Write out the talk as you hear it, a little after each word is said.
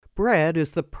bread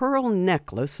is the pearl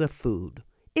necklace of food.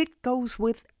 It goes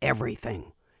with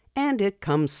everything. And it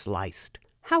comes sliced.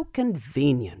 How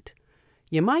convenient.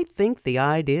 You might think the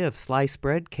idea of sliced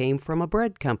bread came from a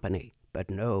bread company, but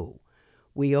no.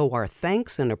 We owe our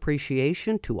thanks and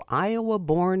appreciation to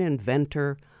Iowa-born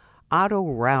inventor Otto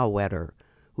Rauwetter,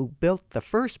 who built the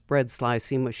first bread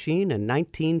slicing machine in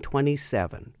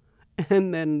 1927,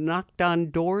 and then knocked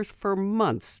on doors for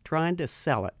months trying to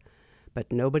sell it, but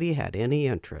nobody had any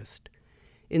interest.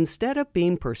 Instead of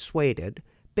being persuaded,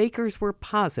 bakers were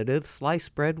positive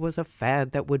sliced bread was a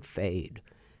fad that would fade.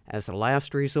 As a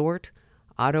last resort,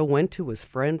 Otto went to his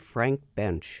friend Frank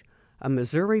Bench, a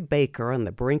Missouri baker on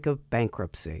the brink of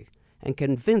bankruptcy, and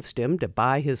convinced him to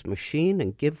buy his machine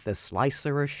and give the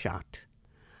slicer a shot.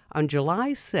 On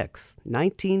July 6,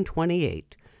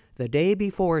 1928, the day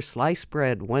before sliced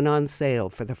bread went on sale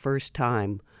for the first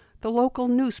time, the local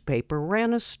newspaper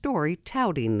ran a story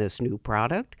touting this new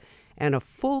product and a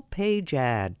full-page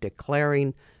ad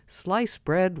declaring sliced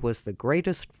bread was the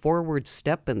greatest forward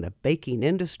step in the baking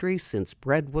industry since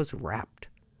bread was wrapped.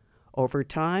 Over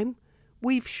time,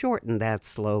 we've shortened that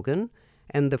slogan,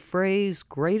 and the phrase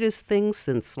greatest thing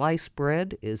since sliced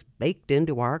bread is baked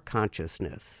into our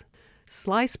consciousness.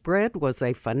 Sliced bread was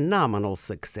a phenomenal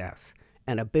success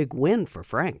and a big win for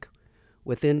Frank.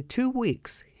 Within 2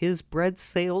 weeks, his bread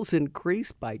sales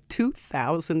increased by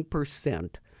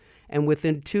 2,000%, and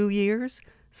within 2 years,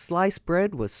 sliced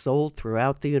bread was sold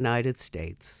throughout the United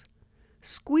States.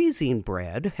 Squeezing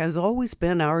bread has always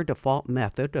been our default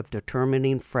method of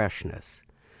determining freshness,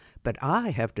 but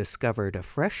I have discovered a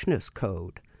freshness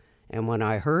code, and when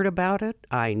I heard about it,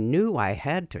 I knew I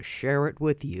had to share it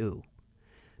with you.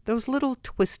 Those little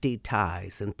twisty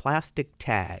ties and plastic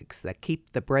tags that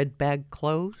keep the bread bag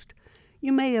closed,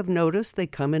 you may have noticed they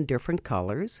come in different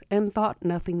colors and thought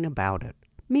nothing about it.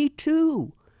 Me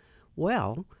too.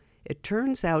 Well, it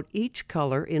turns out each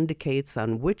color indicates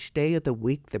on which day of the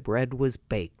week the bread was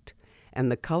baked,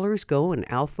 and the colors go in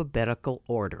alphabetical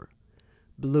order.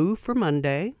 Blue for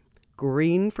Monday,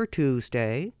 green for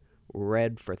Tuesday,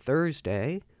 red for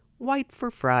Thursday, white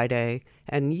for Friday,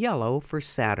 and yellow for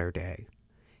Saturday.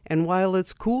 And while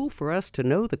it's cool for us to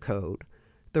know the code,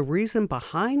 the reason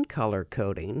behind color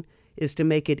coding is to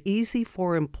make it easy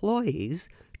for employees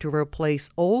to replace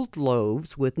old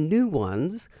loaves with new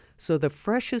ones so the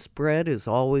freshest bread is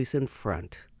always in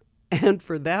front. And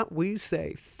for that we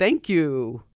say thank you.